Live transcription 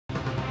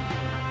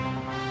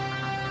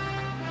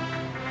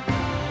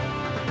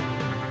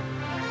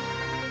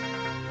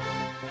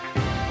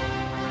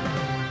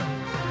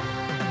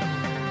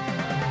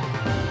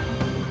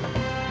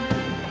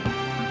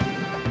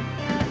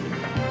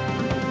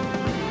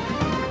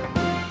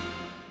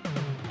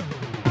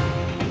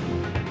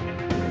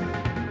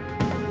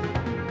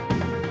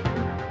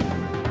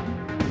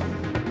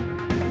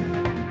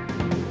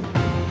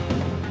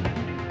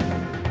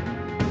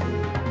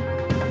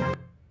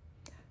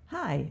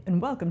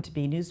and welcome to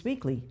BNEWS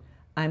Weekly.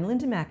 I'm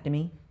Linda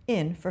McNamee,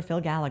 in for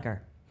Phil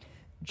Gallagher.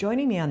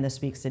 Joining me on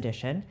this week's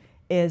edition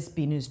is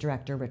BNews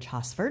Director Rich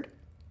Hosford,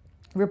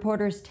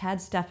 reporters Tad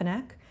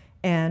Stefanak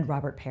and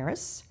Robert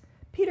Paris,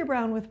 Peter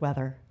Brown with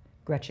weather,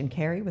 Gretchen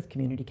Carey with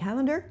community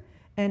calendar,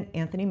 and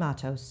Anthony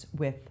Matos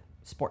with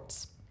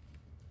sports.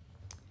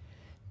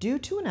 Due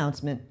to an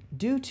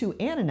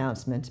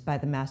announcement by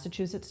the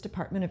Massachusetts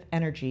Department of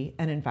Energy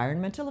and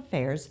Environmental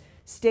Affairs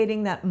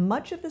stating that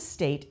much of the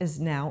state is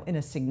now in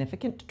a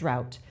significant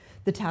drought,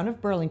 the town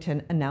of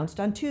Burlington announced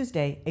on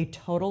Tuesday a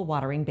total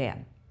watering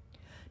ban.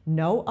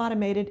 No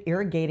automated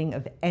irrigating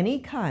of any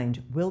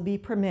kind will be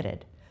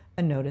permitted,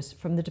 a notice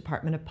from the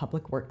Department of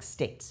Public Works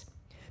states.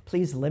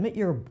 Please limit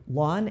your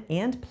lawn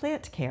and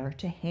plant care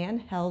to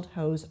handheld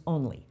hose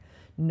only.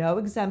 No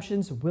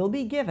exemptions will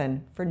be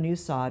given for new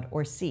sod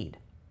or seed.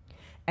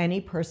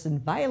 Any person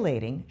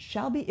violating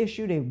shall be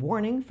issued a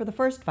warning for the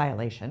first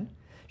violation,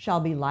 shall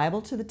be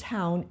liable to the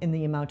town in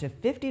the amount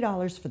of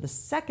 $50 for the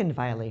second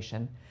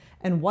violation,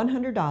 and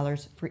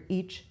 $100 for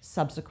each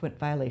subsequent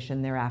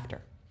violation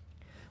thereafter.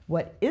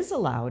 What is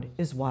allowed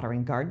is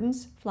watering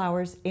gardens,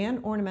 flowers,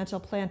 and ornamental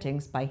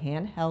plantings by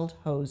handheld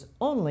hose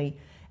only,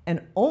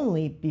 and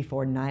only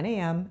before 9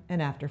 a.m.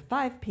 and after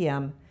 5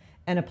 p.m.,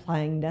 and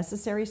applying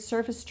necessary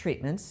surface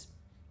treatments,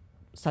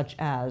 such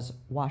as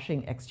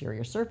washing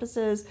exterior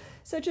surfaces,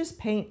 such as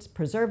paint,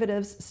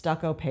 preservatives,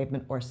 stucco,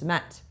 pavement, or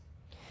cement.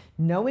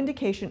 No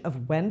indication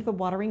of when the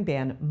watering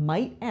ban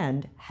might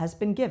end has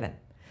been given.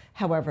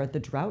 However,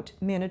 the Drought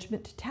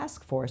Management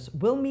Task Force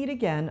will meet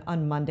again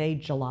on Monday,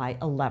 July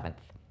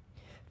 11th.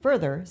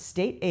 Further,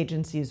 state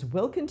agencies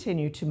will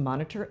continue to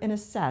monitor and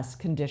assess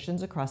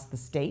conditions across the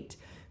state,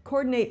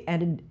 coordinate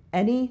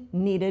any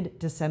needed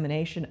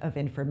dissemination of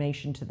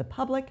information to the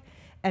public,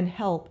 and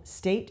help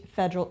state,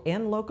 federal,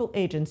 and local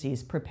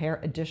agencies prepare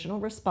additional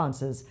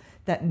responses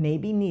that may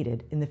be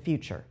needed in the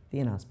future, the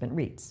announcement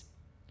reads.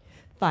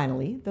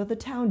 Finally, though the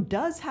town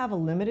does have a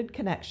limited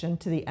connection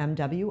to the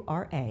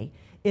MWRA,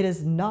 it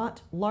is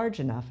not large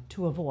enough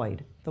to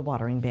avoid the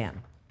watering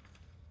ban.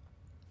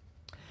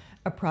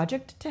 A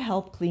project to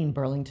help clean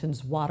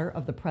Burlington's water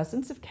of the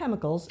presence of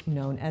chemicals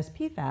known as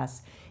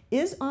PFAS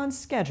is on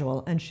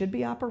schedule and should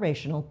be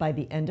operational by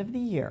the end of the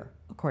year,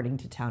 according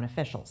to town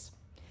officials.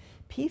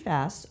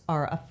 PFAS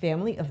are a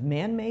family of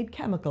man-made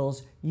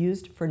chemicals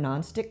used for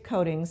nonstick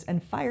coatings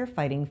and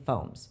firefighting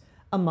foams,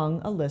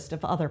 among a list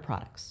of other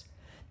products.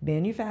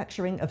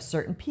 Manufacturing of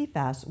certain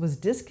PFAS was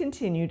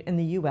discontinued in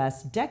the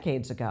U.S.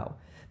 decades ago,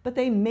 but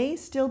they may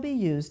still be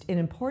used in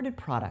imported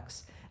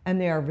products, and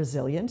they are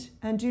resilient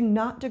and do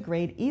not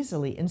degrade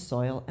easily in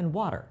soil and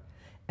water,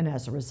 and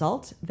as a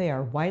result, they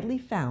are widely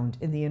found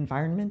in the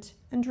environment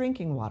and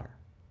drinking water.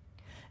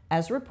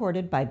 As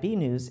reported by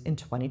BNews in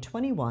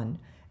 2021,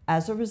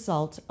 as a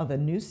result of a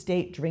new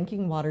state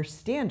drinking water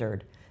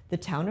standard, the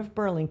town of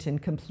Burlington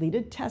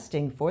completed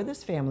testing for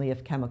this family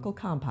of chemical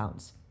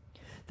compounds.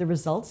 The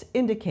results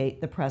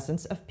indicate the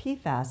presence of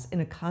PFAS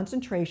in a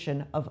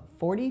concentration of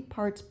 40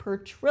 parts per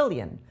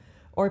trillion,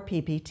 or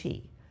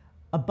PPT,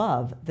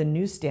 above the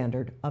new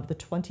standard of the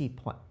 20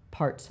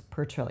 parts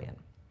per trillion.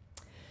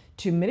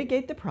 To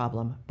mitigate the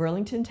problem,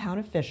 Burlington town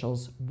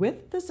officials,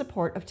 with the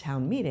support of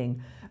town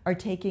meeting, are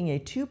taking a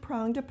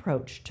two-pronged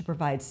approach to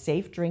provide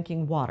safe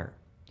drinking water.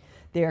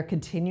 They are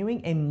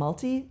continuing a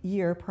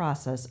multi-year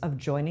process of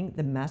joining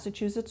the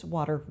Massachusetts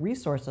Water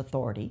Resource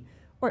Authority,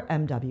 or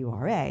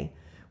MWRA,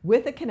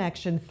 with a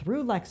connection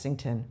through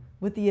Lexington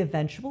with the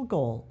eventual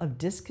goal of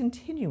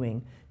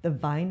discontinuing the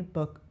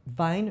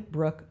Vine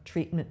Brook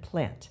treatment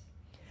plant.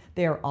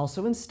 They are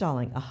also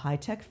installing a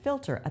high-tech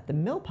filter at the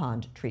Mill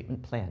Pond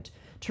treatment plant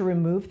to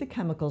remove the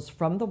chemicals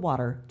from the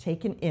water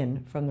taken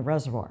in from the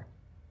reservoir.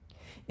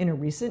 In a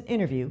recent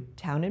interview,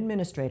 Town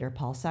Administrator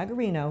Paul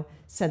Sagarino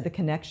said the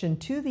connection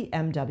to the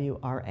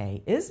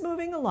MWRA is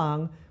moving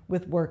along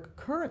with work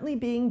currently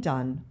being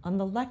done on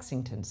the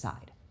Lexington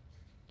side.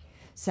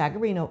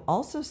 Sagarino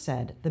also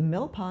said the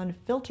Mill Pond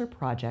filter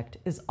project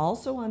is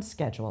also on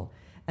schedule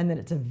and that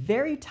it's a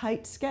very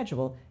tight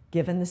schedule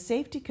given the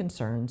safety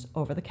concerns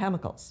over the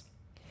chemicals.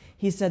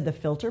 He said the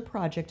filter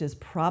project is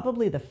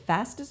probably the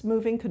fastest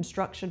moving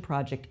construction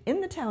project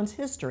in the town's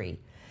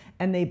history,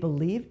 and they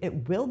believe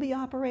it will be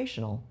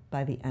operational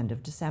by the end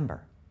of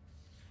December.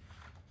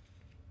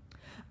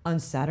 On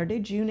Saturday,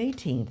 June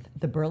 18th,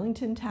 the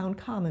Burlington Town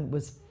Common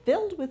was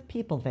filled with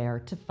people there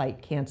to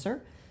fight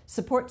cancer,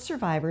 support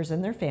survivors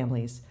and their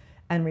families,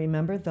 and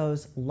remember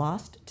those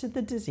lost to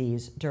the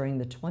disease during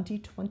the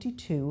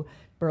 2022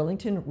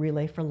 Burlington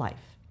Relay for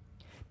Life.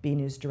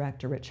 BNews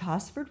Director Rich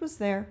Hosford was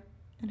there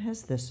and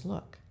has this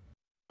look.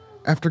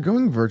 After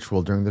going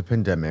virtual during the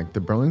pandemic,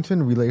 the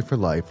Burlington Relay for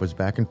Life was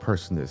back in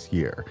person this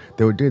year,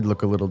 though it did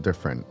look a little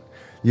different.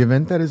 The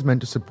event that is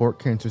meant to support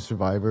cancer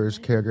survivors,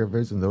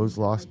 caregivers, and those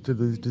lost to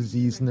the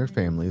disease and their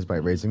families by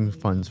raising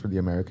funds for the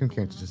American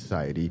Cancer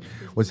Society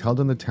was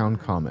held on the town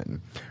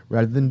common.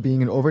 Rather than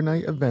being an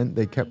overnight event,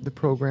 they kept the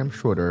program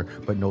shorter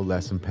but no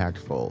less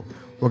impactful.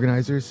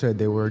 Organizers said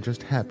they were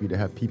just happy to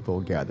have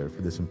people gather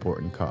for this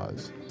important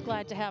cause. just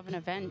glad to have an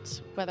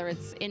event, whether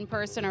it's in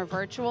person or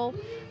virtual.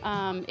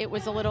 It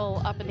was a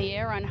little up in the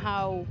air on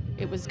how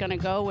it was going to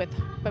go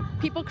but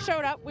people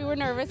showed up. We were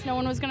nervous. No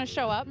one was going to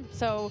show up.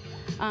 So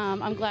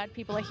I'm glad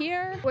people are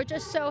here. We're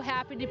just so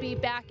happy to be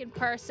back in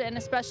person,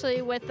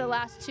 especially with the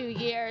last 2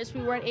 years.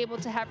 We weren't able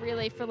to have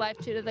Relay for Life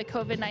due to the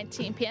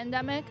COVID-19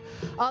 pandemic.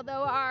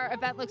 Although our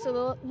event looks a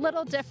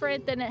little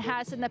different than it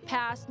has in the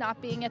past,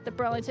 not being at the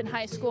Burlington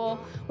High School,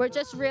 we're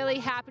just really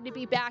happy to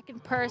be back in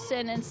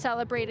person and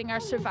celebrating our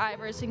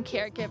survivors and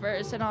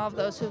caregivers and all of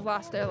those who've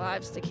lost their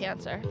lives to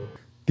cancer.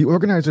 The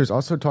organizers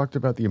also talked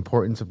about the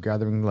importance of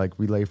gathering like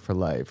Relay for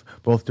Life,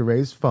 both to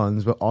raise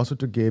funds but also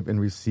to give and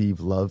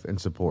receive love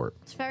and support.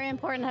 It's very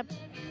important to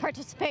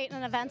participate in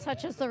an event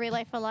such as the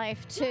Relay for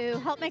Life to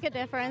help make a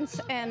difference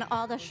in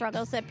all the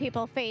struggles that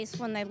people face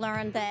when they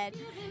learn that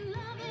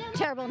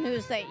terrible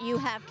news that you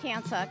have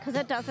cancer, because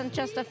it doesn't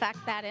just affect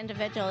that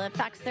individual, it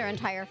affects their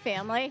entire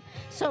family.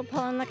 So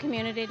pulling the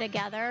community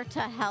together to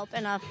help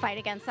in a fight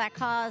against that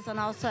cause and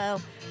also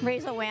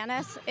raise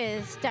awareness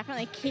is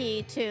definitely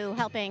key to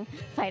helping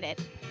fight it.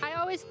 I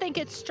always think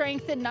it's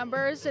strength in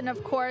numbers, and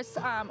of course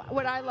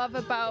what I love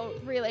about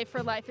Relay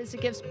for Life is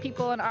it gives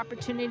people an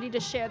opportunity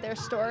to share their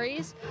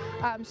stories.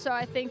 So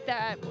I think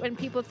that when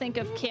people think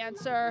of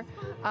cancer,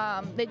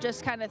 they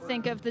just kind of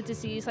think of the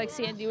disease, like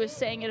Sandy was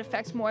saying, it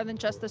affects more than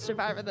just the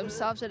survivor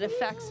themselves. It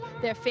affects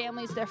their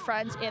families, their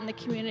friends, and the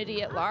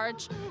community at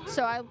large.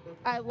 So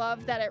I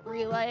love that at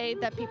Relay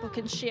that people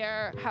can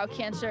share how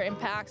cancer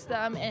impacts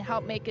them and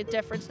help make a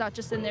difference, not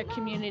just in their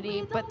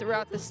community, but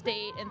throughout the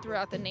state and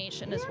throughout the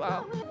nation as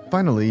well.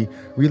 Finally,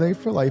 Relay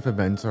for Life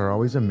events are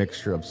always a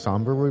mixture of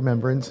somber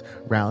remembrance,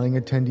 rallying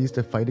attendees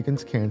to fight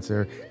against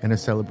cancer, and a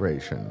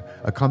celebration,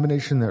 a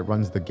combination that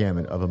runs the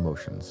gamut of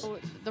emotions.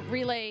 The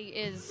Relay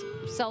is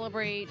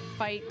celebrate,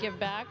 fight, give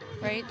back,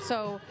 right?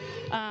 So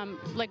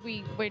like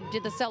we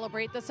did the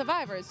Celebrate the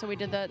Survivors, so we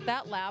did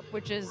that lap,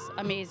 which is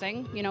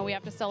amazing. You know, we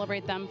have to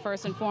celebrate them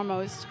first and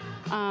foremost.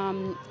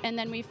 And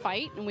then we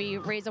fight and we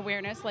raise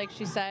awareness, like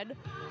she said.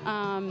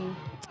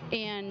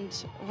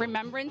 And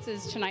remembrance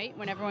is tonight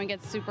when everyone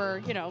gets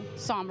super,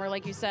 somber,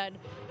 like you said.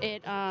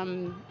 It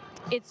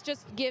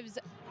just gives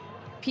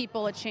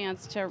people a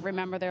chance to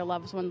remember their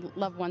loved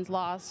ones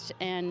lost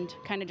and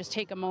kind of just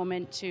take a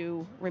moment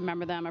to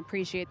remember them,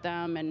 appreciate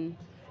them,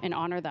 and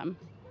honor them.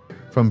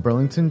 From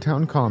Burlington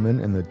Town Common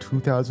and the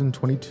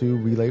 2022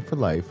 Relay for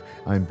Life,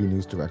 I'm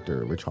BNEWS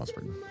Director Rich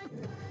Hosford.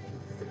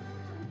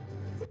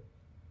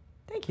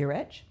 Thank you,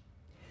 Rich.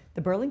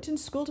 The Burlington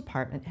School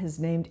Department has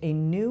named a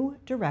new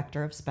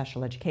Director of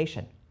Special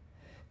Education.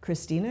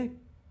 Christina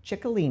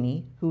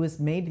Ciccolini, who was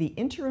made the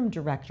Interim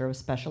Director of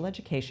Special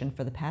Education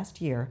for the past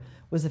year,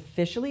 was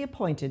officially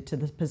appointed to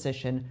the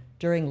position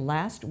during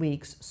last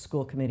week's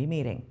school committee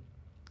meeting.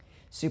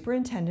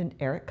 Superintendent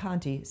Eric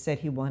Conti said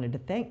he wanted to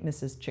thank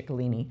Mrs.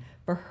 Ciccolini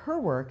for her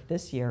work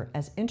this year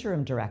as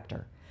Interim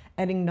Director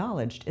and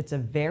acknowledged it's a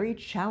very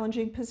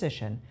challenging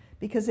position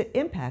because it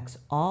impacts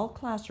all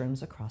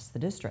classrooms across the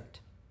district.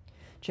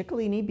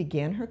 Ciccolini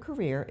began her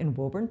career in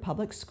Woburn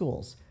Public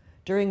Schools,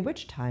 during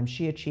which time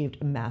she achieved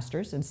a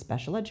master's in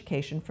special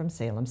education from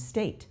Salem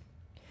State.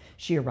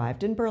 She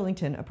arrived in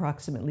Burlington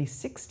approximately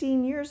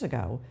 16 years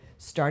ago,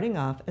 starting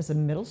off as a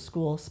middle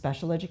school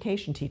special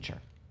education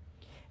teacher.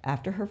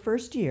 After her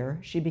first year,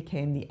 she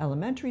became the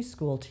elementary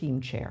school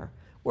team chair,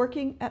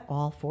 working at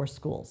all 4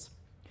 schools.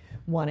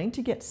 Wanting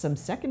to get some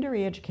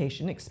secondary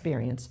education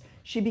experience,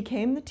 she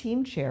became the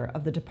team chair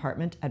of the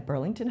department at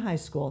Burlington High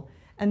School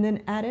and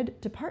then added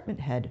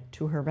department head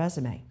to her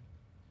resume.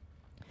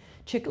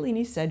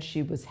 Ciccolini said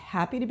she was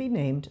happy to be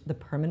named the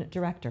permanent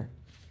director.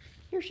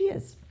 Here she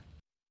is.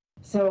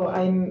 So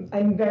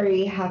I'm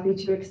very happy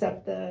to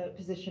accept the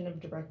position of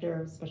Director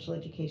of Special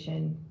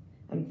Education.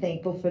 I'm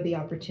thankful for the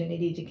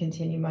opportunity to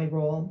continue my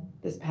role.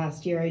 This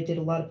past year, I did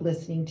a lot of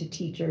listening to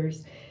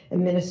teachers,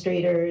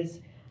 administrators,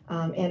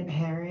 and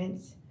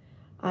parents.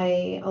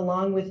 I,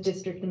 along with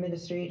district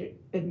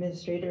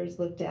administrators,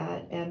 looked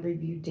at and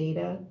reviewed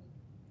data.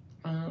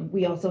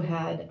 We also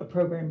had a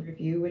program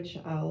review, which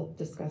I'll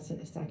discuss in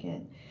a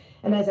second.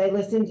 And as I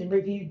listened and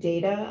reviewed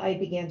data, I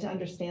began to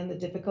understand the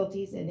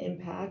difficulties and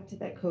impact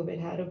that COVID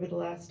had over the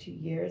last 2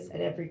 years at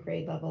every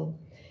grade level.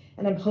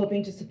 And I'm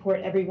hoping to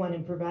support everyone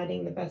in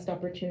providing the best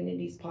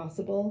opportunities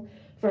possible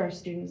for our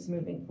students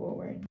moving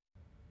forward.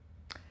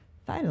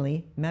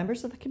 Finally,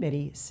 members of the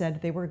committee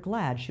said they were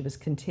glad she was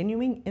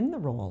continuing in the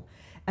role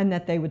and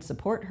that they would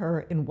support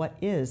her in what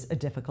is a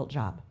difficult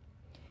job.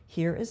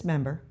 Here is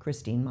member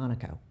Christine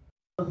Monaco.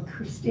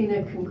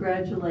 Christina,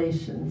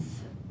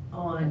 congratulations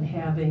on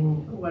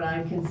having what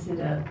I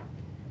consider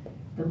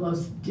the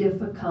most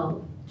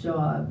difficult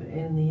job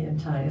in the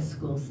entire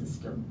school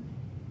system.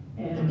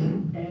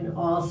 And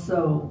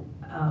also,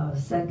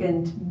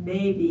 second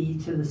maybe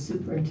to the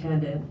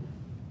superintendent,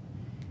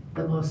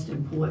 the most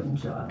important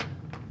job.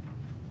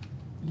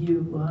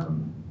 You,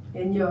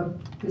 in your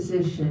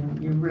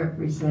position, you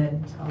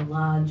represent a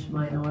large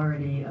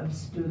minority of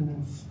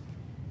students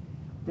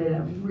that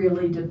are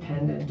really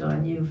dependent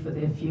on you for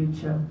their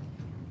future.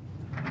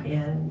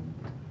 And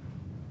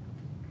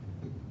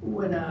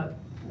when a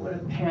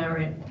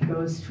parent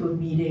goes to a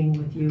meeting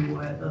with you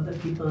or other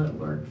people that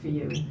work for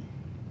you,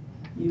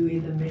 you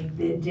either make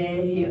their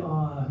day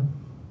or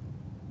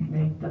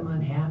make them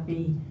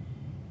unhappy,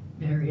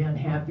 very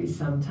unhappy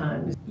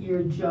sometimes.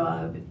 Your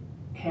job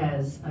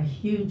has a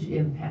huge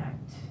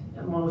impact,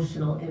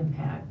 emotional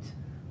impact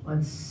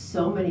on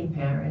so many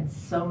parents,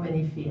 so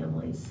many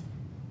families,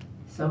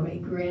 so many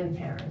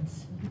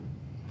grandparents.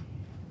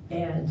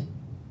 And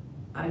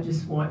I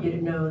just want you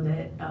to know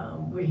that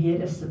we're here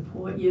to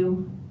support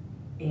you,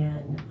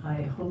 and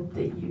I hope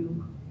that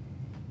you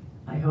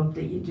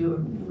do a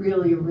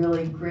really,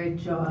 really great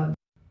job.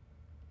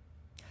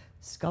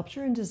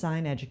 Sculpture and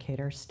design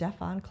educator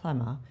Stefan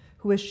Klema,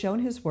 who has shown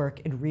his work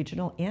in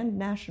regional and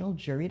national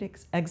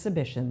juried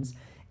exhibitions,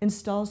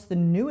 installs the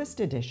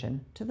newest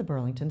addition to the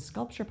Burlington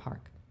Sculpture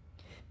Park.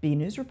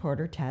 BNews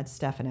reporter Tad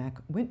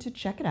Stefanak went to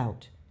check it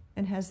out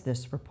and has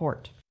this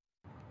report.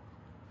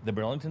 The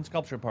Burlington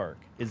Sculpture Park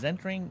is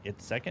entering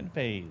its second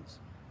phase,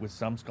 with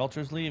some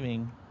sculptures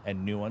leaving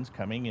and new ones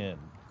coming in.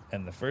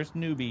 And the first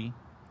newbie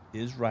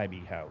is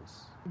Ryby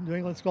House. New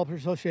England Sculpture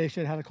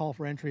Association had a call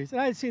for entries, and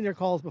I had seen their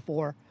calls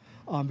before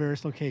on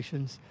various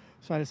locations,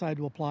 so I decided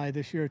to apply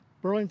this year.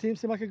 Burlington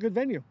seemed like a good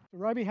venue. The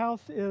Ryby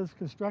House is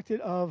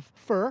constructed of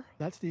fir.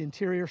 That's the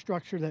interior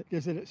structure that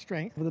gives it its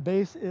strength. The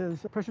base is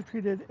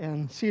pressure-treated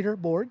and cedar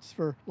boards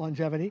for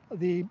longevity.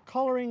 The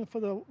coloring for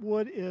the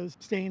wood is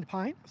stained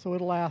pine, so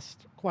it'll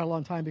last quite a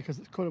long time because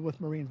it's coated with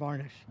marine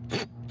varnish.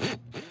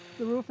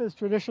 The roof is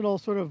traditional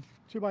sort of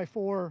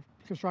 2x4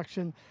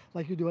 construction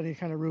like you do any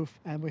kind of roof,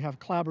 and we have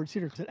clapboard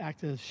cedar that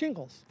act as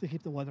shingles to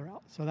keep the weather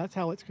out. So that's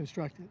how it's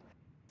constructed.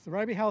 The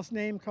Ryby House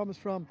name comes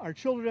from our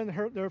children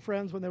and their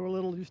friends when they were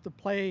little used to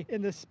play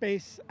in this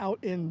space out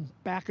in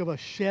back of a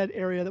shed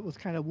area that was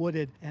kind of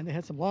wooded, and they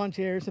had some lawn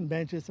chairs, some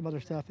benches, some other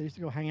stuff. They used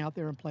to go hang out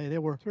there and play. They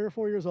were 3 or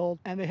 4 years old,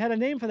 and they had a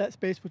name for that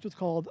space which was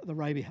called the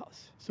Ryby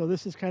House. So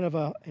this is kind of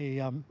a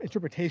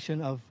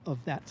interpretation of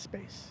that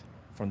space.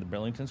 From the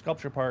Burlington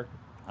Sculpture Park,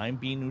 I'm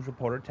BNews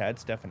reporter Tad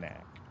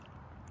Stefanak.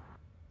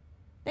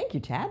 Thank you,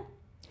 Tad.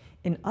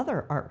 In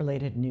other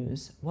art-related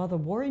news, while the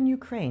war in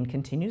Ukraine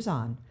continues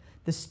on,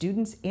 the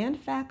students and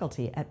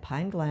faculty at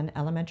Pine Glen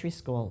Elementary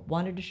School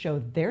wanted to show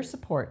their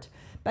support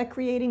by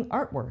creating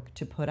artwork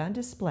to put on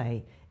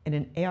display in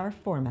an AR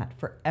format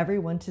for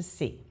everyone to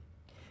see.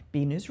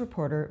 BNews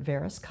reporter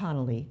Veris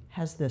Connolly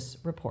has this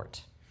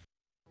report.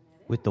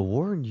 With the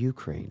war in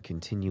Ukraine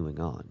continuing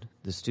on,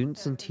 the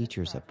students and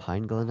teachers at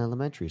Pine Glen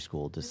Elementary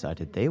School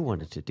decided they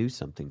wanted to do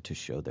something to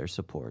show their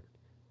support.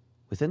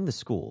 Within the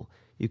school,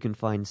 you can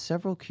find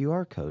several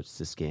QR codes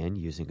to scan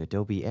using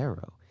Adobe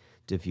Aero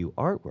to view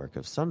artwork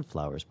of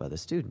sunflowers by the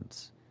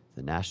students,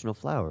 the national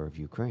flower of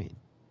Ukraine.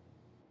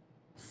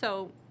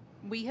 So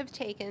we have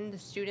taken the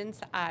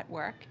students'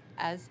 artwork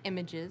as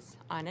images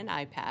on an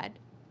iPad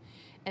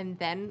and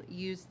then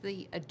used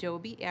the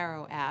Adobe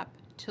Aero app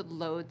to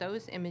load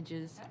those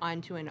images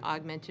onto an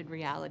augmented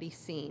reality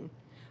scene.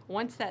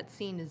 Once that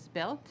scene is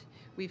built,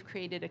 we've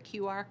created a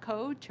QR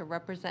code to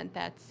represent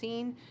that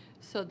scene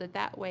so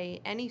that way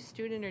any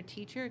student or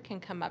teacher can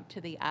come up to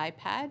the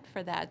iPad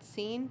for that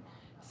scene,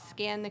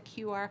 scan the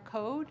QR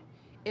code,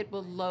 it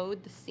will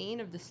load the scene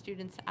of the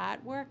student's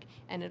artwork,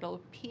 and it'll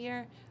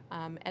appear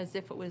as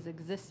if it was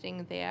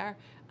existing there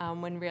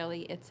when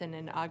really it's in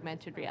an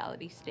augmented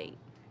reality state.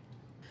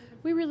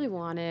 We really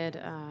wanted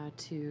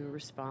to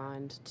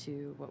respond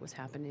to what was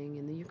happening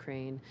in the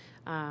Ukraine.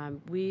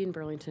 We in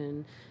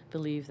Burlington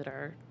believe that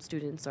our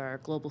students are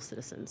global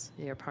citizens.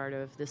 They are part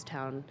of this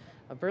town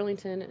of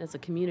Burlington as a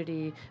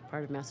community,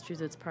 part of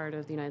Massachusetts, part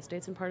of the United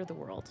States, and part of the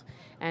world.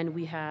 And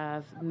we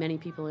have many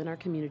people in our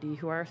community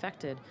who are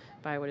affected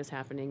by what is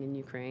happening in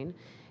Ukraine.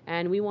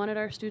 And we wanted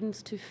our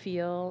students to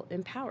feel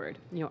empowered.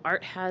 You know,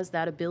 art has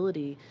that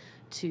ability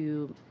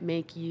to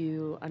make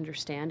you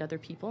understand other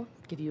people,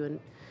 give you a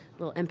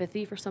little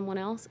empathy for someone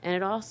else, and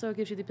it also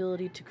gives you the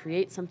ability to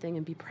create something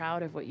and be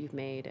proud of what you've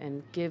made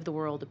and give the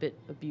world a bit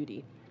of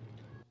beauty.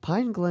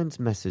 Pine Glen's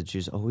message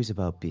is always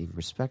about being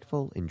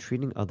respectful and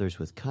treating others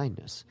with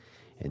kindness,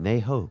 and they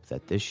hope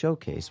that this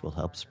showcase will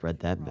help spread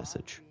that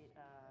message.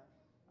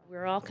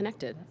 We're all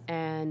connected,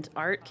 and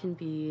art can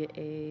be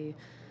a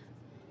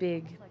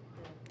big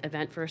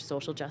event for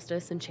social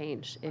justice and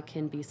change. It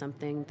can be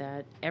something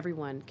that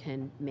everyone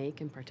can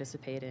make and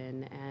participate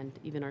in, and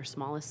even our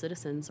smallest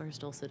citizens are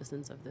still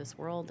citizens of this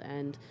world,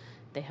 and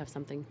they have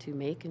something to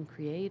make and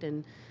create,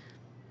 and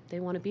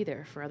they want to be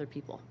there for other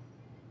people.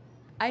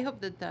 I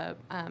hope that the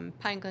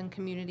Pine Glen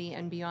community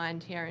and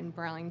beyond here in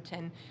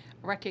Burlington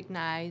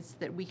recognize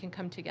that we can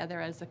come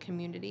together as a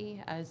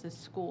community, as a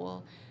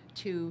school,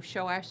 to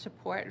show our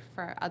support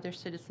for other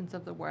citizens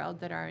of the world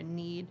that are in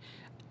need,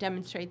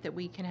 demonstrate that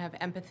we can have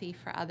empathy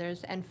for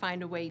others and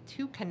find a way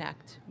to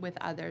connect with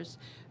others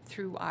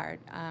through art.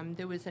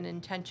 There was an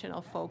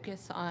intentional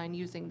focus on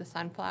using the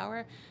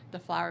sunflower, the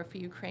flower for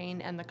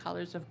Ukraine, and the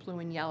colors of blue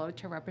and yellow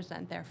to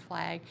represent their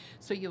flag.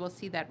 So you will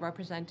see that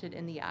represented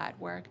in the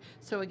artwork.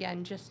 So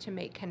again, just to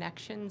make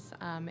connections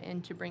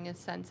and to bring a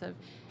sense of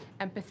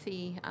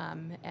empathy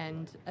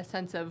and a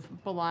sense of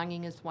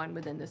belonging as one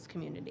within this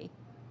community.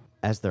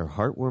 As their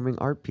heartwarming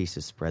art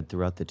pieces spread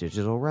throughout the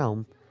digital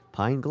realm,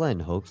 Pine Glen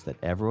hopes that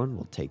everyone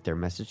will take their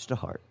message to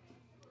heart.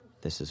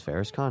 This is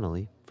Ferris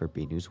Connolly for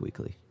BNEWS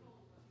Weekly.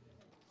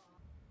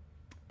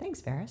 Thanks,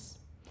 Ferris.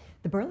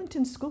 The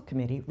Burlington School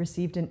Committee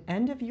received an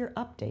end-of-year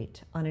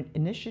update on an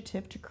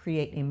initiative to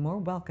create a more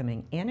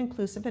welcoming and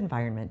inclusive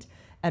environment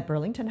at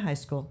Burlington High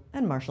School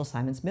and Marshall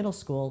Simons Middle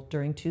School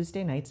during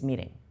Tuesday night's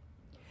meeting.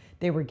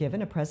 They were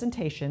given a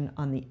presentation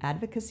on the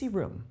Advocacy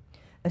Room,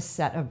 a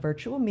set of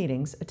virtual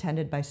meetings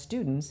attended by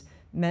students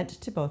meant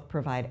to both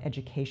provide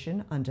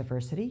education on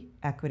diversity,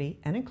 equity,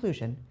 and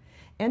inclusion,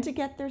 and to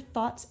get their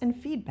thoughts and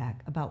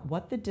feedback about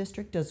what the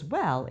district does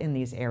well in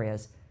these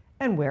areas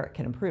and where it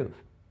can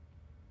improve.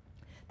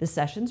 The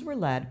sessions were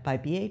led by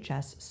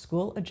BHS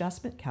School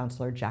Adjustment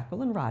Counselor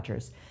Jacqueline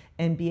Rogers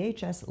and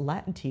BHS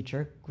Latin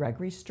teacher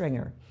Gregory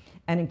Stringer,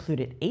 and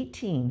included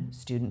 18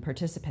 student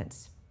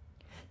participants.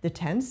 The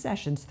 10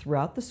 sessions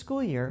throughout the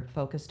school year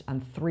focused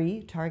on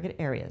 3 target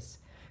areas: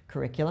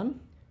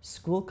 curriculum,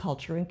 school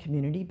culture and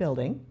community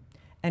building,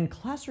 and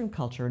classroom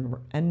culture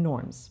and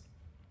norms.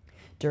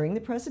 During the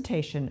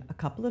presentation, a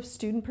couple of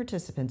student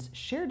participants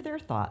shared their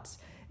thoughts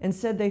and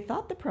said they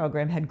thought the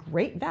program had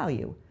great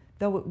value,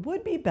 though it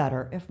would be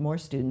better if more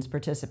students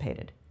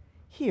participated.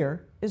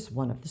 Here is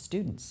one of the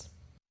students.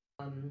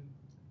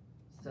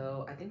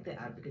 So I think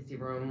the advocacy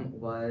room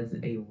was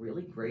a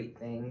really great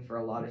thing for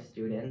a lot of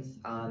students.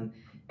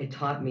 It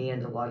taught me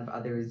and a lot of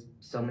others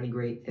so many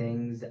great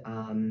things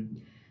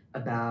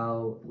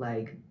about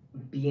like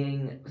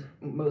being,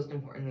 most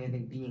importantly, I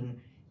think being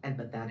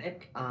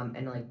empathetic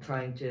and like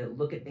trying to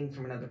look at things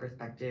from another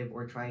perspective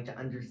or trying to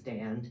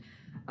understand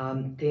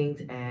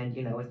things, and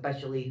you know,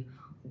 especially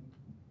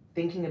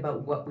thinking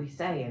about what we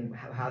say and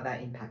how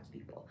that impacts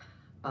people.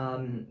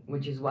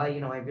 Which is why, you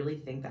know, I really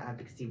think the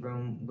advocacy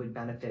room would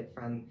benefit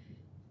from,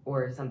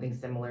 or something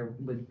similar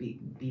would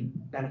be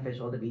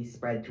beneficial to be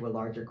spread to a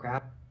larger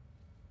crowd.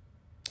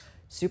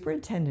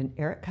 Superintendent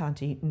Eric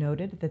Conti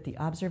noted that the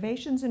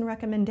observations and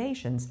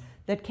recommendations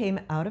that came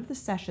out of the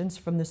sessions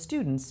from the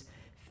students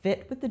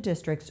fit with the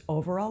district's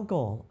overall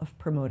goal of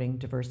promoting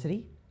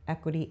diversity,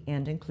 equity,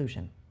 and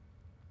inclusion.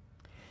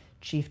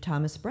 Chief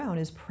Thomas Brown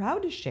is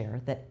proud to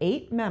share that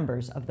 8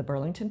 members of the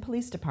Burlington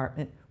Police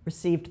Department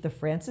received the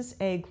Francis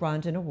A.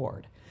 Grondin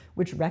Award,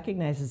 which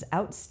recognizes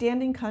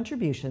outstanding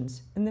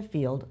contributions in the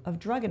field of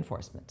drug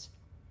enforcement.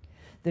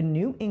 The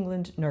New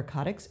England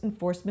Narcotics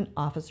Enforcement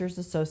Officers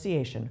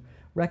Association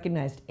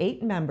recognized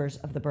 8 members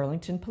of the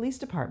Burlington Police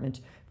Department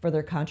for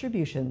their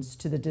contributions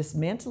to the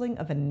dismantling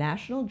of a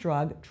national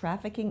drug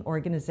trafficking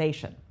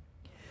organization.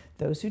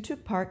 Those who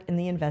took part in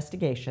the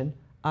investigation,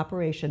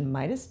 Operation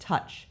Midas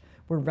Touch,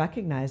 were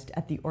recognized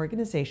at the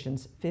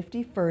organization's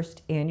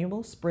 51st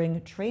Annual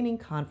Spring Training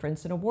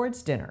Conference and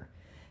Awards Dinner,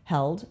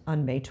 held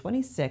on May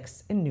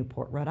 26 in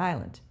Newport, Rhode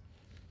Island.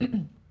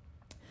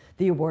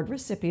 The award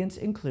recipients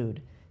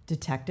include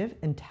Detective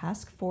and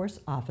Task Force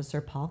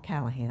Officer Paul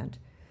Callahan,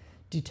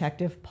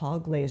 Detective Paul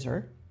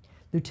Glazer,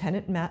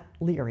 Lieutenant Matt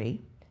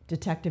Leary,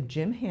 Detective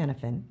Jim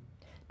Hannafin,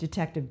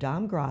 Detective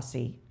Dom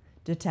Grossi,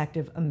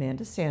 Detective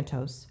Amanda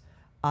Santos,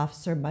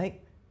 Officer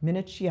Mike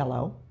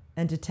Minicchiello,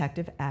 and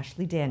Detective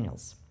Ashley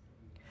Daniels.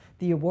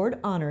 The award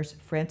honors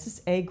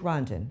Francis A.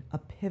 Grondin, a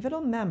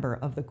pivotal member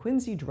of the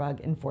Quincy Drug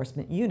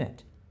Enforcement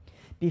Unit.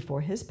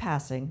 Before his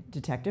passing,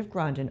 Detective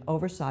Grondin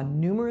oversaw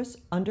numerous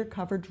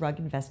undercover drug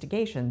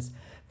investigations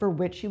for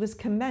which he was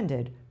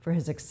commended for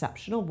his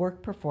exceptional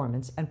work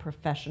performance and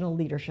professional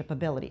leadership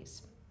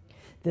abilities.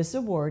 This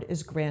award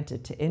is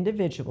granted to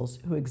individuals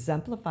who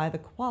exemplify the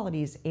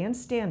qualities and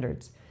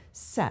standards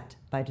set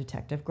by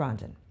Detective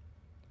Grondin.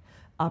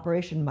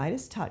 Operation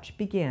Midas Touch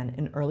began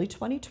in early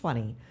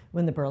 2020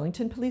 when the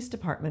Burlington Police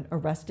Department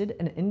arrested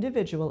an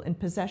individual in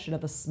possession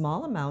of a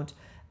small amount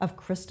of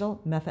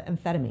crystal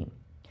methamphetamine.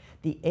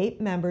 The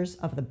 8 members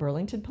of the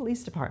Burlington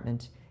Police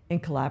Department, in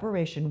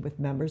collaboration with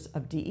members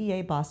of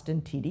DEA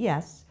Boston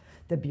TDS,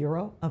 the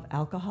Bureau of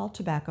Alcohol,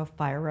 Tobacco,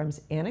 Firearms,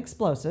 and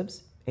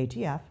Explosives,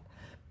 ATF,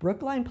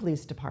 Brookline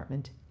Police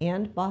Department,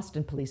 and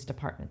Boston Police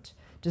Department,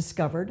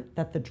 discovered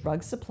that the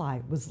drug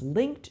supply was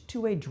linked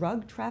to a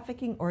drug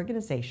trafficking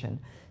organization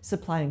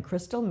supplying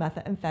crystal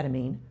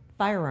methamphetamine,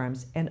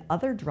 firearms, and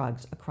other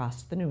drugs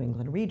across the New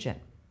England region.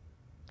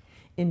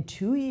 In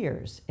 2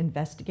 years,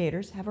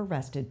 investigators have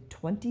arrested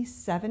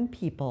 27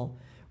 people,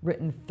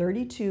 written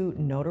 32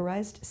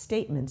 notarized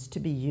statements to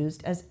be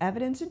used as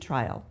evidence in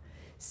trial,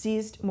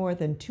 seized more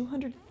than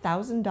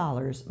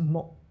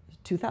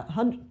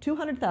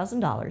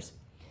 $200,000,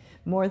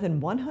 more than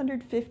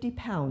 150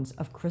 pounds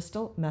of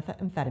crystal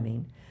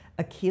methamphetamine,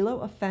 a kilo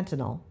of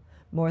fentanyl,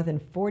 more than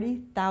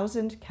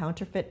 40,000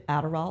 counterfeit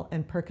Adderall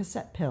and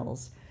Percocet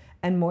pills,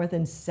 and more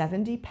than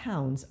 70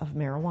 pounds of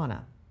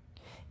marijuana.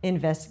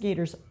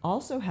 Investigators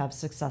also have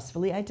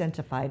successfully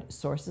identified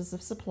sources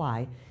of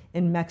supply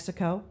in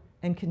Mexico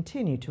and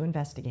continue to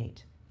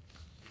investigate.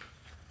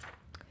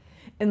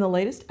 In the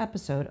latest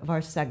episode of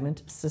our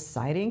segment,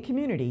 Society and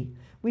Community,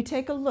 we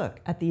take a look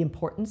at the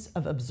importance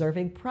of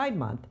observing Pride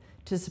Month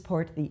to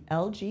support the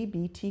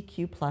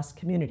LGBTQ+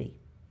 community.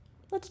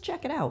 Let's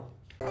check it out.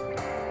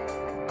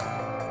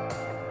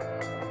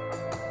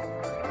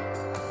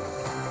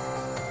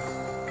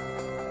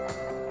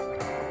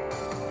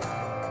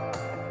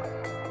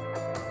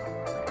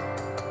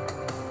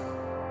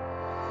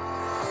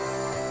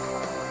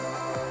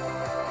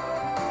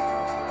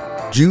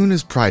 June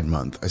is Pride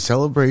Month, a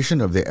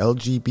celebration of the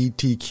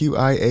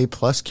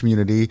LGBTQIA+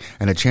 community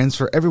and a chance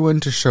for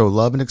everyone to show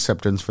love and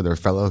acceptance for their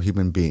fellow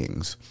human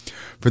beings.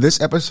 For this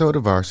episode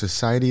of our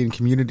Society and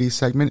Community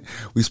segment,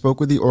 we spoke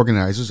with the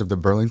organizers of the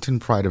Burlington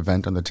Pride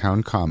event on the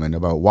town common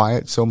about why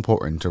it's so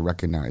important to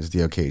recognize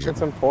the occasion.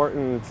 It's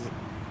important,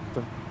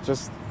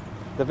 just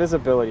the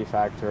visibility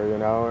factor, you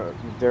know.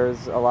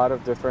 There's a lot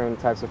of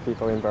different types of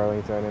people in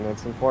Burlington, and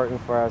it's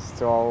important for us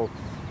to all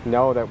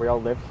know that we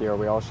all live here,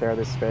 we all share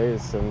this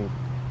space, and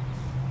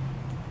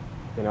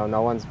you know,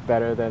 no one's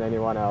better than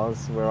anyone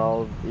else. We're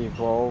all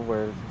equal.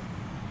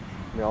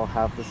 We all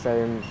have the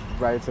same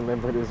rights and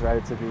liberties,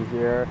 right, to be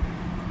here.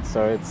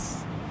 So it's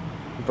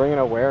bringing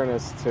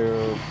awareness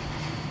to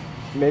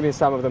maybe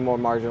some of the more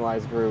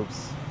marginalized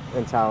groups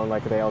in town,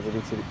 like the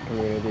LGBT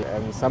community.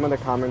 And some of the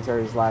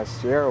commentaries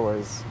last year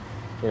was,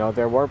 you know,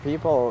 there were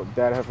people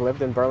that have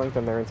lived in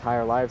Burlington their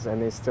entire lives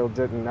and they still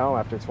didn't know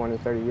after 20,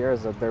 30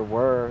 years that there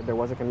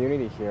was a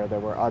community here. There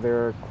were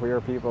other queer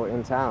people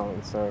in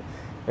town. So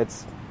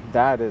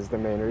that is the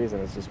main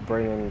reason. It's just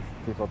bringing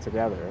people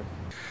together.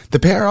 The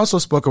pair also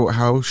spoke about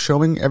how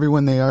showing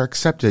everyone they are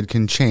accepted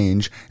can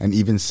change and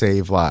even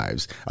save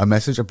lives, a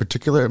message of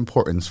particular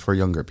importance for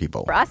younger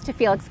people. For us to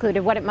feel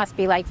excluded, what it must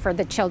be like for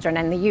the children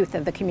and the youth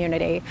of the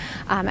community.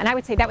 And I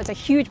would say that was a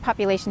huge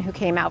population who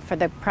came out for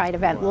the Pride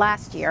event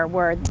last year,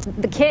 were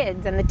the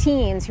kids and the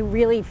teens who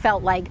really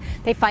felt like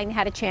they finally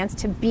had a chance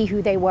to be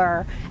who they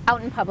were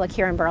out in public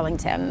here in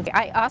Burlington.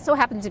 I also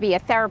happen to be a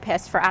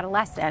therapist for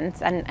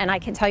adolescents, and I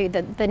can tell you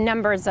that the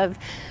numbers of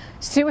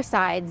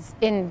suicides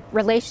in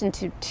relation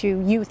to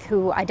youth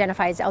who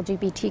identify as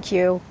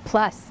LGBTQ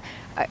plus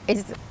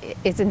is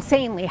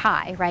insanely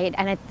high, right?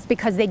 And it's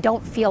because they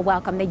don't feel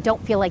welcome, they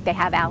don't feel like they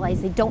have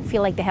allies, they don't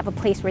feel like they have a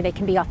place where they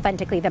can be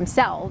authentically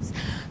themselves.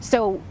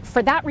 So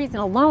for that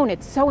reason alone,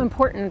 it's so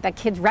important that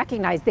kids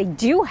recognize they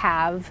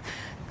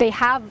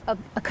have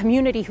a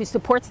community who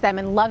supports them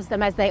and loves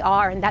them as they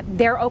are, and that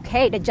they're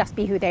okay to just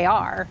be who they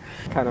are.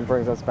 Kind of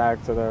brings us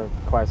back to the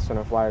question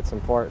of why it's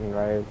important,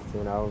 right?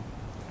 You know,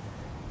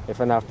 if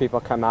enough people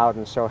come out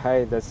and show,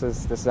 hey,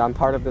 I'm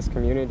part of this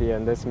community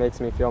and this makes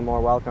me feel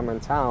more welcome in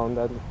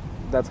town,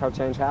 that's how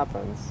change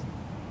happens.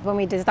 When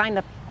we designed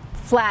the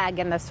flag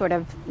and the sort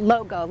of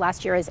logo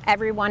last year, is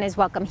everyone is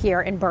welcome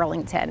here in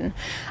Burlington.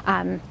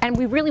 And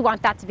we really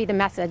want that to be the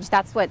message.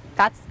 That's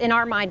in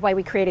our mind why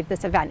we created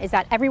this event, is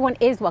that everyone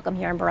is welcome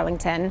here in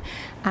Burlington,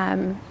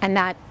 and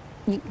that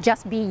you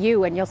just be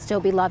you and you'll still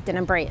be loved and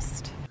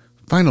embraced.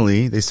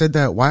 Finally, they said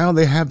that while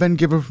they have been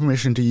given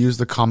permission to use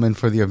the common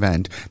for the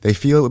event, they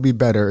feel it would be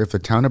better if the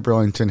town of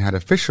Burlington had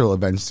official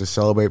events to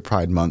celebrate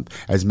Pride Month,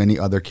 as many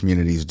other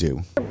communities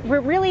do. We're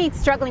really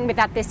struggling with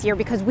that this year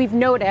because we've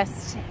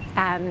noticed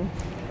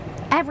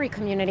every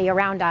community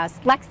around us,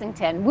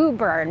 Lexington,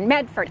 Woburn,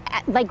 Medford,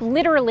 like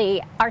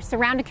literally our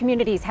surrounding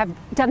communities have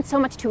done so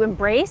much to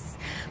embrace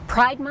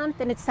Pride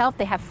Month in itself.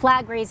 They have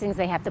flag raisings,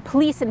 they have the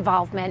police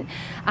involvement,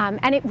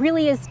 and it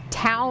really is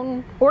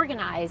town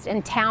organized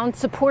and town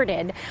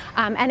supported.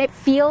 And it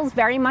feels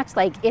very much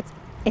like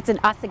it's an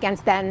us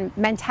against them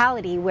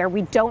mentality, where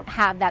we don't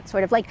have that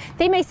sort of, like,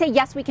 they may say,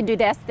 yes, we can do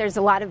this. There's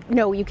a lot of,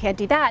 no, you can't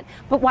do that.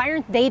 But why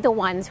aren't they the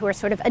ones who are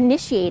sort of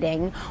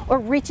initiating or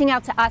reaching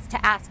out to us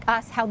to ask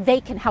us how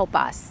they can help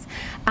us?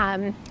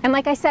 And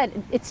like I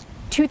said, it's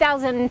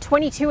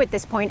 2022 at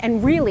this point,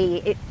 and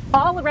really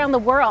all around the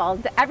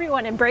world,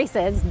 everyone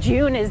embraces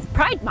June is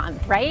Pride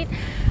Month, right?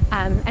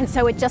 And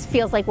so it just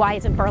feels like, why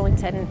isn't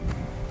Burlington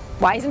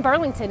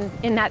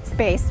in that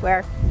space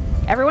where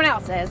everyone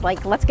else is?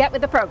 Like, let's get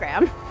with the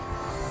program.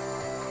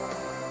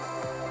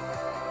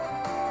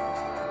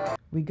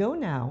 We go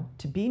now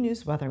to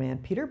BNEWS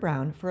weatherman Peter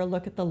Brown for a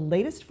look at the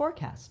latest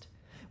forecast.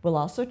 We'll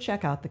also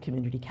check out the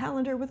community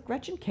calendar with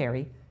Gretchen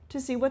Carey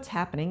to see what's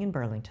happening in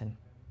Burlington.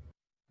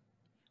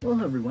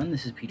 Hello everyone,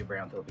 this is Peter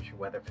Brown with your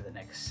weather for the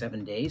next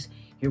 7 days.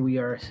 Here we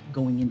are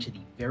going into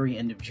the very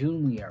end of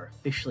June. We are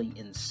officially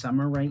in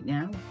summer right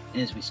now.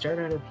 And as we start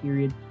out our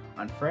period,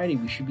 on Friday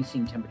we should be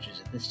seeing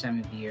temperatures at this time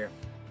of the year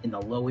in the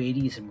low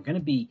 80s, and we're going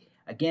to be,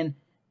 again,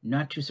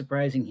 not too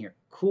surprising here,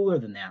 cooler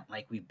than that,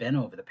 like we've been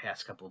over the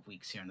past couple of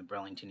weeks here in the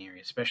Burlington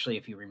area, especially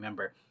if you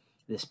remember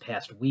this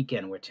past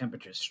weekend where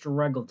temperatures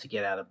struggled to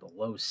get out of the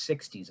low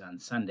 60s on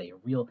Sunday. A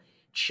real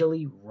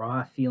chilly,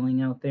 raw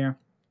feeling out there.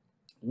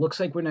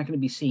 Looks like we're not going to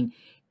be seeing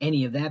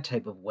any of that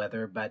type of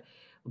weather, but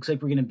looks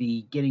like we're going to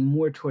be getting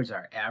more towards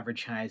our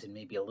average highs and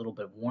maybe a little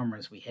bit warmer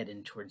as we head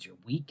in towards your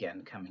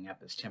weekend coming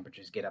up as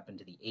temperatures get up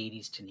into the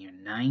 80s to near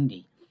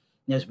 90.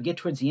 Now, as we get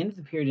towards the end of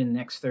the period in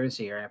next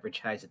Thursday, our average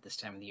highs at this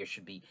time of the year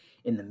should be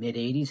in the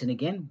mid-80s. And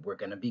again, we're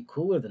going to be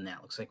cooler than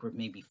that. Looks like we're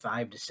maybe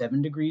 5 to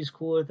 7 degrees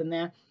cooler than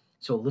that.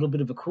 So a little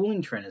bit of a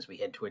cooling trend as we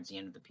head towards the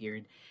end of the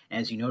period.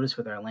 As you notice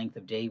with our length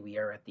of day, we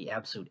are at the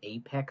absolute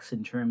apex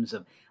in terms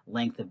of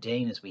length of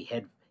day. And as we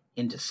head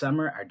into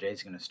summer, our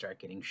days are going to start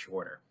getting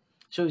shorter.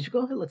 So as you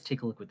go ahead, let's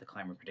take a look what the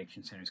Climate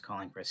Prediction Center is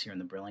calling for us here in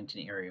the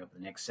Burlington area over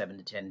the next 7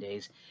 to 10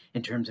 days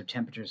in terms of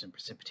temperatures and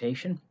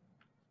precipitation.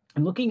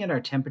 And looking at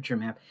our temperature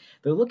map,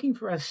 they're looking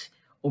for us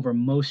over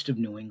most of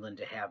New England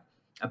to have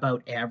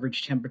about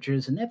average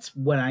temperatures, and that's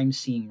what I'm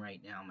seeing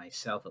right now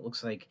myself. It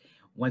looks like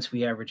once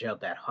we average out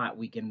that hot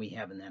weekend we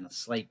have and then a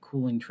slight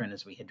cooling trend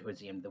as we head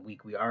towards the end of the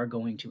week, we are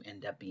going to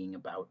end up being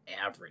about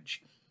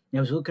average.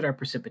 Now, as we look at our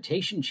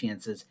precipitation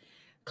chances,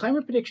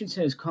 Climate Prediction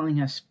Center is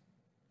calling us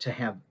to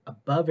have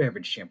above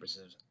average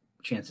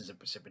chances of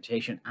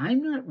precipitation.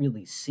 I'm not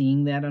really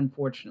seeing that,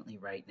 unfortunately,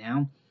 right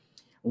now.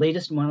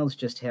 Latest models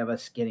just have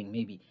us getting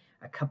maybe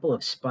a couple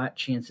of spot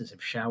chances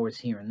of showers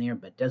here and there,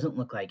 but doesn't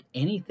look like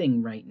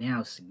anything right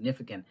now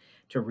significant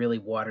to really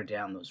water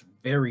down those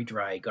very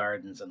dry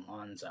gardens and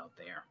lawns out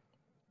there.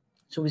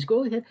 So as we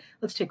go ahead,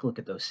 let's take a look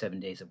at those 7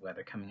 days of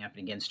weather coming up.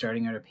 And again,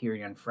 starting our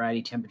period on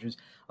Friday, temperatures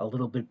a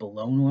little bit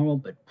below normal,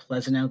 but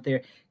pleasant out there.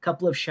 A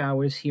couple of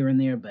showers here and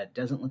there, but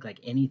doesn't look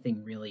like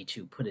anything really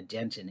to put a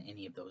dent in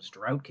any of those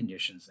drought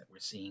conditions that we're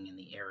seeing in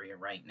the area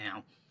right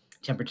now.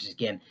 Temperatures,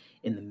 again,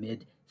 in the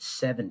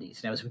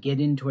mid-70s. Now, as we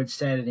get in towards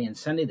Saturday and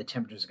Sunday, the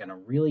temperatures are going to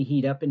really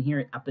heat up in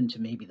here, up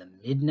into maybe the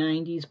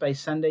mid-90s by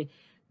Sunday.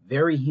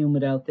 Very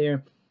humid out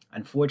there.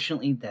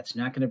 Unfortunately, that's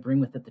not going to bring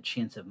with it the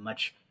chance of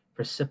much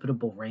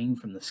precipitable rain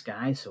from the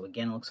sky. So,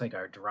 again, it looks like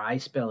our dry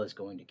spell is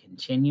going to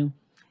continue.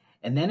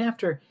 And then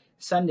after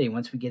Sunday,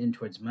 once we get in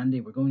towards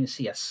Monday, we're going to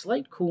see a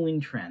slight cooling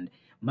trend.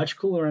 Much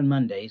cooler on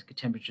Monday,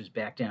 temperatures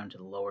back down to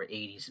the lower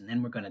 80s, and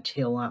then we're going to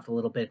tail off a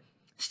little bit,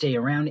 stay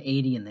around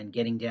 80, and then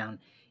getting down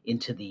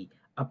into the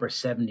upper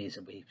 70s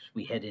as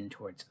we head in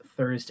towards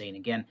Thursday. And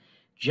again,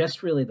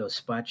 just really those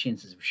spot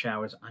chances of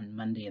showers on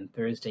Monday and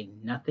Thursday,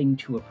 nothing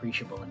too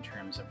appreciable in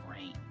terms of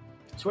rain.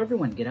 So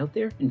everyone, get out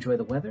there, enjoy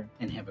the weather,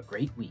 and have a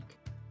great week.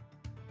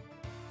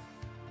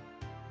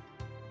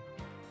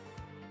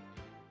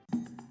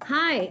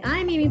 Hi,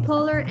 I'm Amy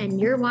Poehler, and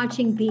you're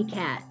watching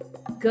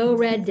BCAT. Go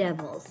Red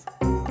Devils!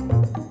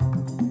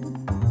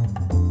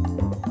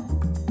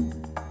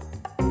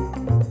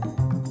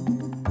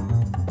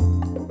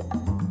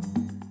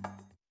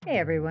 Hey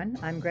everyone,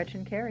 I'm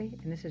Gretchen Carey,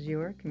 and this is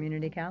your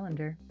Community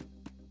Calendar.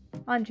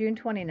 On June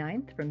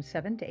 29th from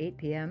 7 to 8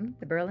 p.m.,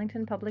 the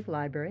Burlington Public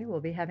Library will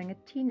be having a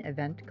teen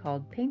event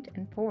called Paint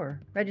and Pour.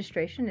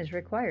 Registration is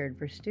required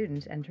for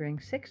students entering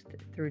 6th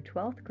through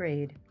 12th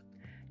grade.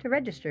 To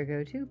register,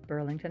 go to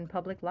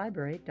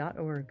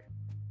burlingtonpubliclibrary.org.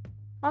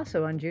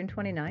 Also on June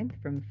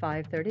 29th from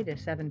 5:30 to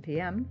 7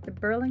 p.m., the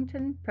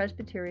Burlington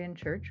Presbyterian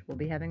Church will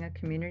be having a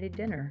community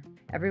dinner.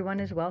 Everyone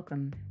is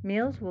welcome.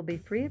 Meals will be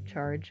free of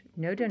charge.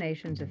 No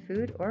donations of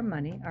food or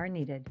money are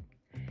needed.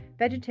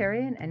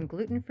 Vegetarian and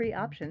gluten-free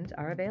options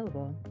are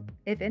available.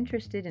 If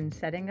interested in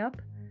setting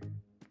up,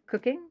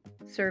 cooking,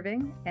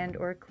 serving,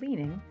 and/or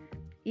cleaning,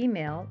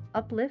 email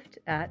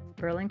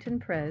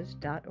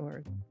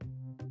uplift@burlingtonpres.org.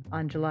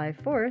 On July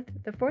 4th,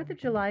 the 4th of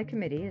July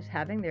Committee is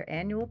having their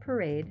annual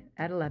parade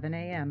at 11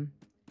 a.m.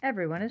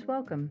 Everyone is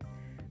welcome.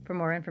 For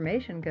more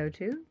information, go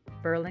to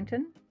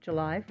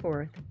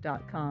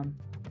burlingtonjuly4th.com.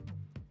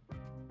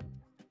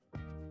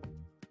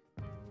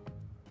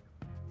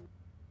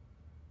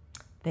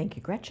 Thank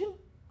you, Gretchen,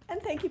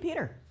 and thank you,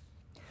 Peter.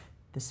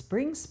 The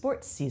spring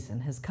sports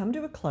season has come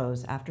to a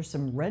close after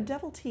some Red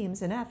Devil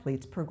teams and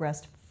athletes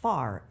progressed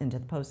far into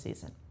the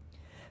postseason.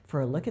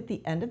 For a look at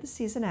the end of the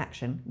season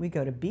action, we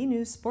go to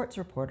BNEWS sports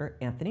reporter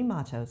Anthony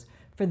Matos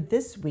for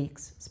this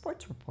week's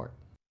sports report.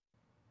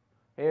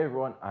 Hey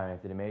everyone, I'm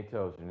Anthony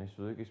Matos, and this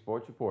week's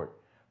sports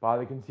report.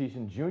 Bobby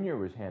Conceition Jr.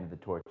 was handed the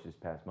torch this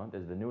past month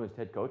as the newest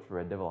head coach for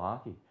Red Devil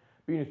hockey.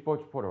 BNEWS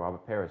sports reporter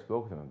Robert Paris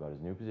spoke with him about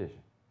his new position.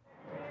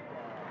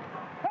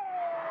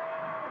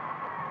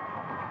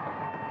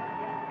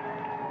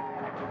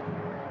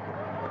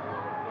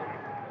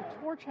 The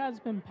torch has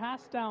been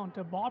passed down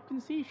to Bob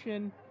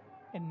Conceition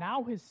and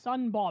now his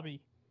son Bobby,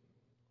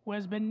 who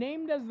has been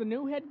named as the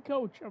new head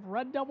coach of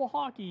Red Devil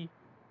hockey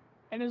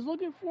and is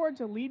looking forward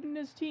to leading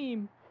his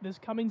team this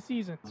coming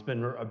season. It's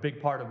been a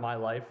big part of my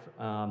life.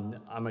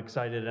 I'm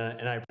excited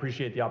and I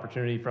appreciate the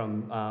opportunity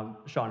from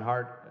Sean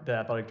Hart, the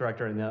athletic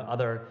director, and the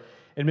other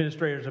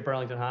administrators at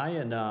Burlington High.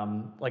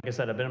 And like I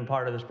said, I've been a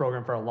part of this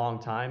program for a long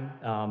time,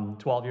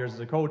 12 years as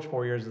a coach,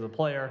 4 years as a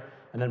player,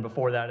 and then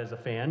before that as a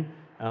fan.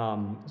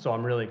 So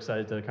I'm really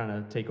excited to kind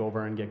of take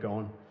over and get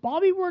going.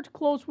 Bobby worked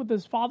close with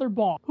his father,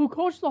 Bob, who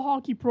coached the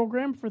hockey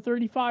program for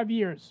 35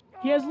 years.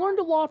 He has learned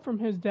a lot from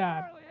his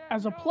dad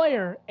as a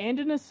player and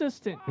an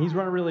assistant. He's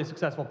run a really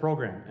successful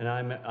program, and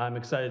I'm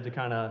excited to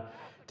kind of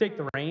take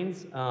the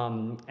reins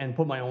and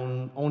put my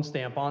own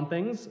stamp on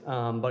things,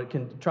 but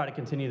can try to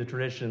continue the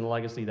tradition and the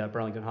legacy that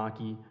Burlington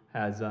hockey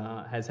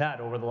has had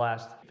over the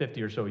last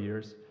 50 or so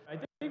years. I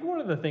think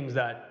one of the things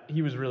that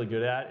he was really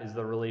good at is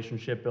the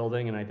relationship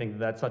building, and I think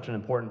that's such an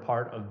important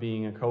part of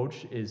being a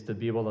coach, is to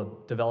be able to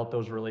develop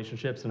those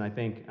relationships. And I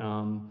think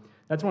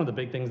that's one of the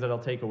big things that I'll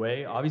take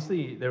away.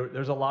 Obviously,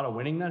 there's a lot of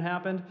winning that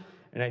happened,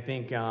 and I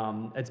think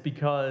it's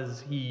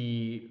because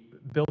he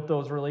built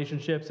those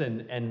relationships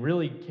and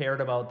really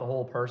cared about the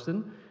whole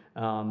person,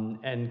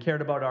 and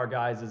cared about our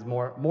guys as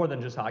more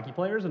than just hockey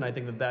players. And I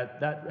think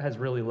that has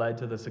really led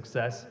to the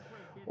success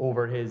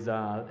over his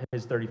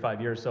 35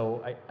 years.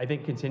 So I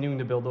think continuing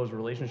to build those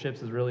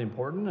relationships is really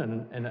important,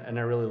 and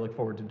I really look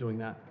forward to doing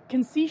that.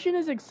 Concession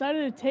is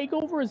excited to take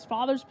over his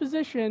father's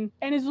position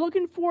and is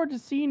looking forward to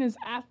seeing his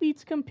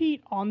athletes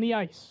compete on the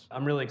ice.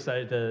 I'm really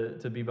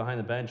excited to be behind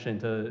the bench and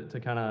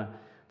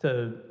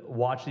to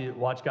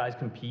watch guys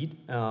compete.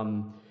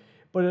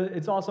 But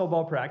it's also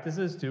about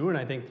practices too, and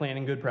I think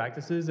planning good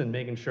practices and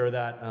making sure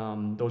that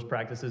those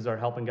practices are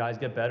helping guys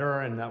get better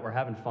and that we're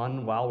having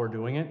fun while we're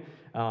doing it,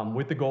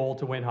 with the goal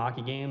to win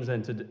hockey games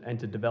and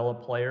to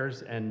develop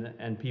players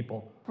and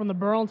people. From the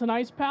Burlington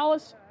Ice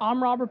Palace,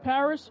 I'm Robert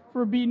Paris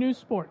for BNEWS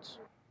Sports.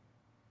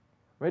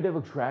 Red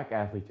Devil track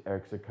athletes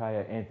Eric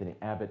Sakaya, Anthony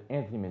Abbott,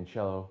 Anthony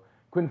Mancello,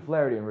 Quinn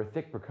Flaherty, and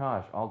Hrithik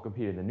Prakash all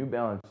competed in the New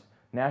Balance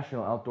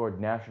National Outdoor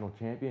National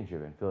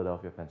Championship in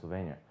Philadelphia,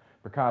 Pennsylvania.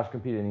 Prakash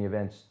competed in the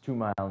event's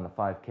 2-mile and the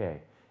 5K.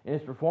 In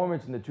his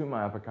performance in the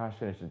 2-mile, Prakash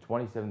finished in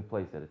 27th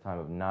place at a time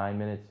of 9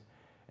 minutes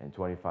and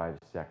 25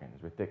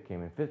 seconds. Hrithik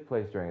came in 5th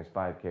place during his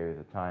 5K with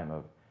a time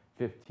of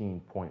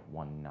 15.19.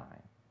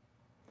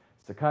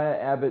 Sakaya,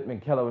 Abbott,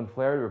 Mancello, and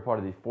Flaherty were part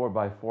of the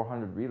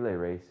 4x400 relay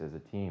race as a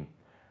team.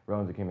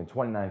 Rowanza came in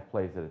 29th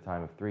place at a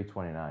time of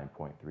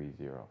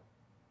 3:29.30.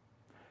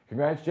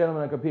 Congrats,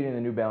 gentlemen, on competing in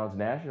the New Balance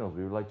Nationals.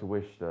 We would like to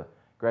wish the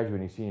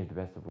graduating seniors the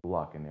best of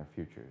luck in their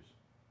futures.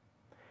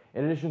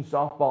 In addition,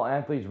 softball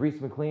athletes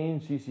Reese McLean,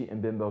 Cece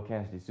Mbimbo,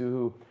 Cassidy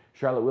Suhu,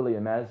 Charlotte Willie,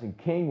 and Madison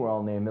King were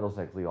all named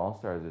Middlesex League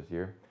All-Stars this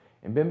year.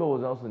 Mbimbo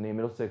was also named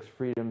Middlesex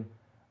Freedom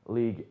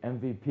League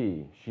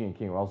MVP. She and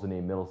King were also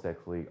named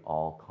Middlesex League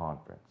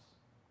All-Conference.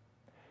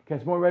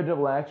 Catch more Red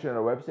Devil action on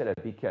our website at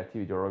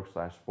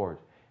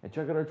bcattv.org/sports and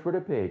check out our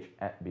Twitter page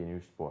at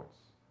BNews Sports.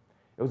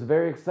 It was a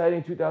very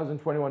exciting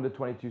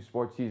 2021-22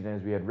 sports season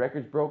as we had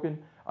records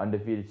broken,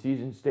 undefeated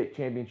seasons, state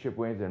championship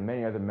wins, and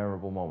many other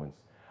memorable moments.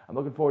 I'm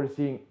looking forward to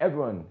seeing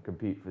everyone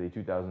compete for the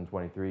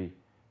 2023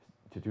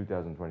 to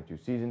 2022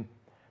 season.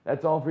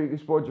 That's all for Weekly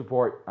Sports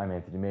Report. I'm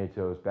Anthony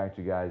Matos. Back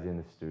to you guys in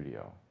the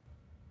studio.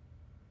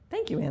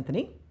 Thank you,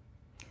 Anthony.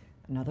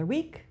 Another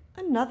week,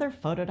 another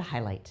photo to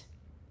highlight.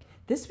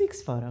 This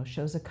week's photo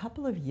shows a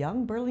couple of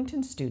young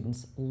Burlington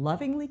students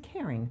lovingly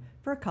caring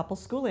for a couple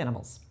school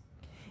animals.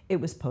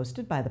 It was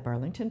posted by the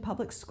Burlington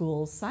Public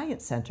Schools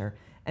Science Center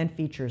and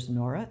features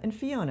Nora and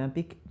Fiona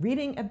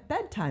reading a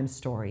bedtime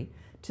story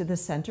to the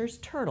center's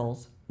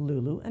turtles,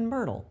 Lulu and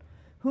Myrtle,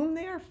 whom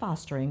they are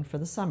fostering for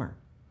the summer.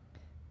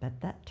 Bet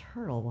that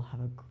turtle will have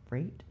a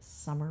great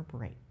summer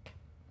break.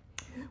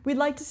 We'd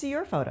like to see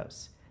your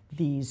photos.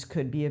 These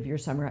could be of your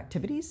summer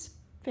activities,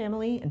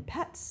 family and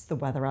pets, the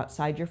weather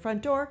outside your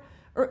front door,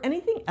 or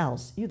anything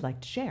else you'd like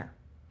to share.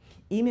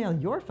 Email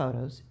your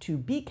photos to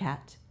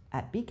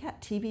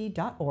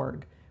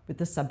bcat@bcattv.org with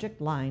the subject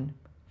line,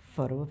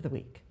 Photo of the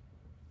Week.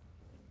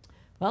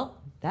 Well,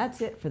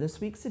 that's it for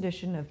this week's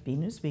edition of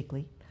BNEWS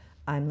Weekly.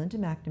 I'm Linda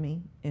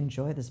McNamee.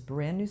 Enjoy this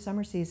brand new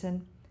summer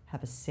season.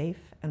 Have a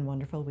safe and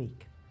wonderful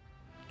week.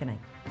 Good night.